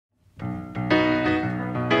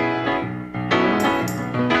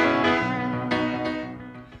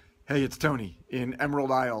Hey, it's Tony in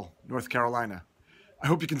Emerald Isle, North Carolina. I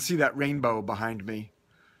hope you can see that rainbow behind me.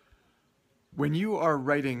 When you are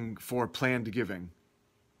writing for planned giving,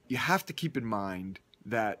 you have to keep in mind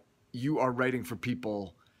that you are writing for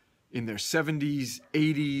people in their 70s,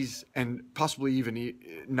 80s, and possibly even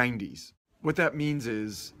 90s. What that means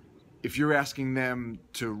is if you're asking them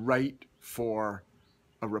to write for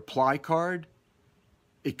a reply card,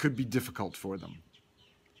 it could be difficult for them.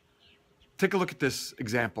 Take a look at this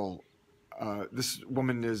example. This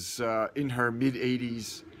woman is in her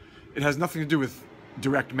mid-80s. It has nothing to do with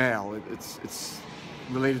direct mail. It's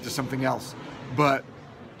related to something else. But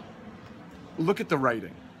look at the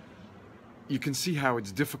writing. You can see how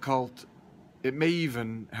it's difficult. It may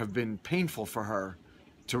even have been painful for her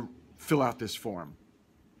to fill out this form.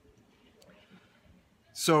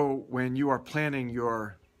 So when you are planning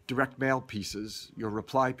your direct mail pieces, your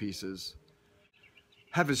reply pieces,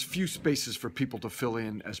 have as few spaces for people to fill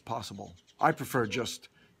in as possible. I prefer just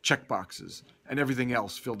check boxes and everything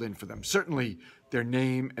else filled in for them. Certainly their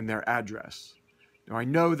name and their address. Now I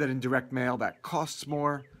know that in direct mail that costs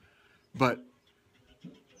more, but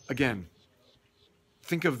again,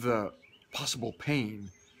 think of the possible pain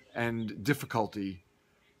and difficulty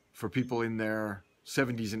for people in their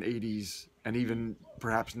 70s and 80s and even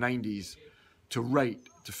perhaps 90s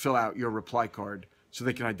to fill out your reply card so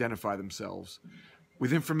they can identify themselves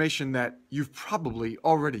with information that you've probably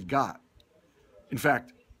already got. In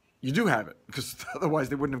fact, you do have it, because otherwise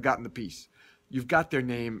they wouldn't have gotten the piece. You've got their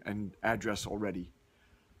name and address already.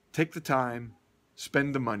 Take the time,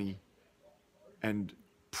 spend the money, and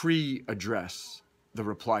pre-address the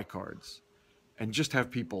reply cards, and just have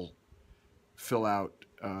people fill out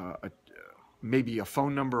maybe a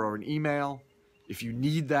phone number or an email if you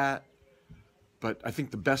need that. But I think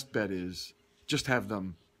the best bet is just have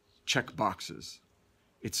them check boxes.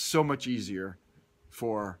 It's so much easier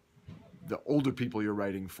for the older people you're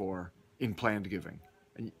writing for in planned giving.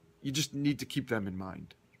 And you just need to keep them in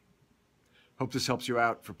mind. Hope this helps you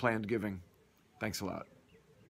out for planned giving. Thanks a lot.